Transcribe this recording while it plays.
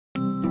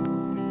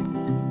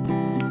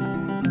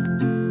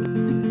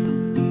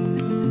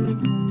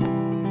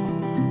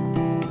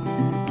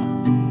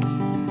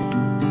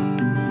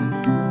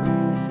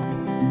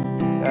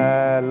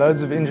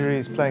Loads of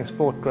injuries playing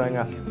sport growing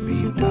up.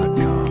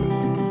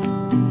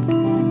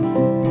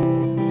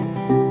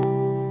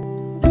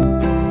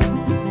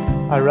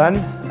 I run,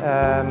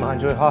 I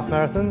enjoy half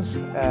marathons,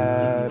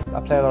 I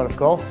play a lot of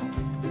golf,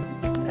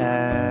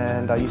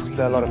 and I used to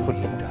play a lot of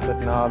football, but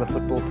now the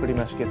football pretty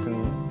much gets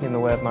in the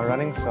way of my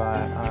running, so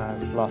I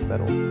laughed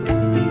that off.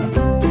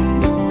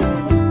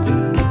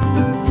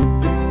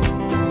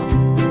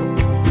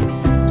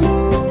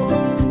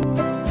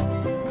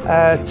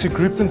 To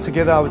group them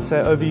together, I would say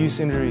overuse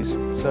injuries.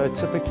 So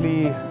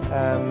typically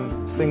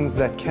things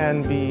that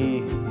can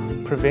be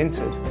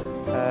prevented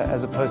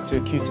as opposed to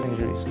acute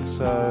injuries.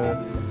 So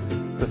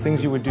the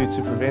things you would do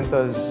to prevent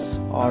those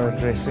are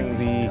addressing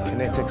the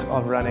kinetics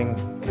of running,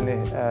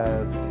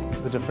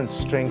 the different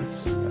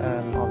strengths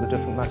of the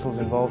different muscles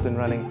involved in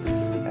running,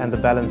 and the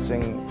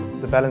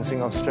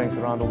balancing of strength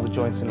around all the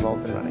joints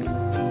involved in running.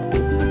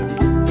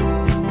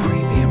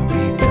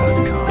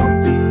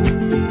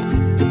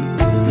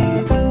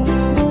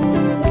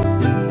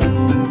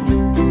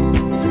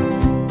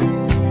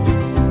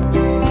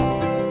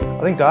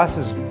 I think diet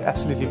is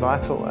absolutely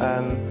vital.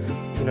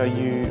 You know,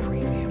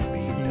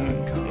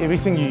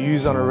 everything you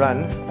use on a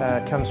run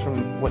comes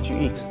from what you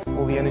eat.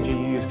 All the energy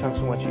you use comes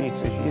from what you eat.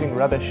 So if you're eating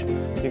rubbish,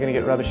 you're going to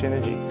get rubbish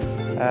energy.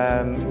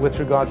 With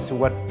regards to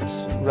what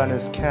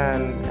runners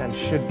can and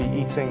should be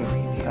eating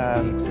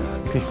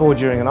before,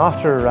 during and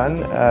after a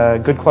run,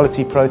 good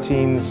quality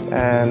proteins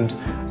and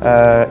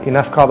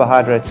enough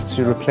carbohydrates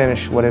to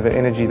replenish whatever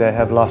energy they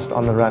have lost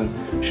on the run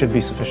should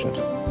be sufficient.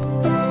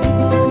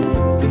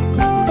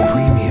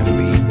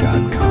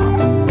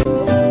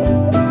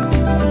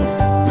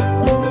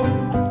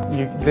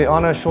 There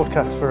are no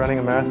shortcuts for running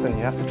a marathon.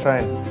 You have to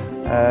train.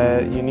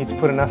 You need to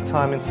put enough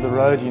time into the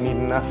road. You need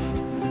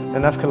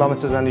enough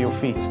kilometers under your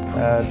feet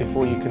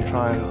before you can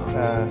try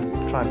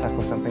and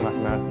tackle something like a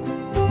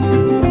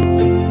marathon.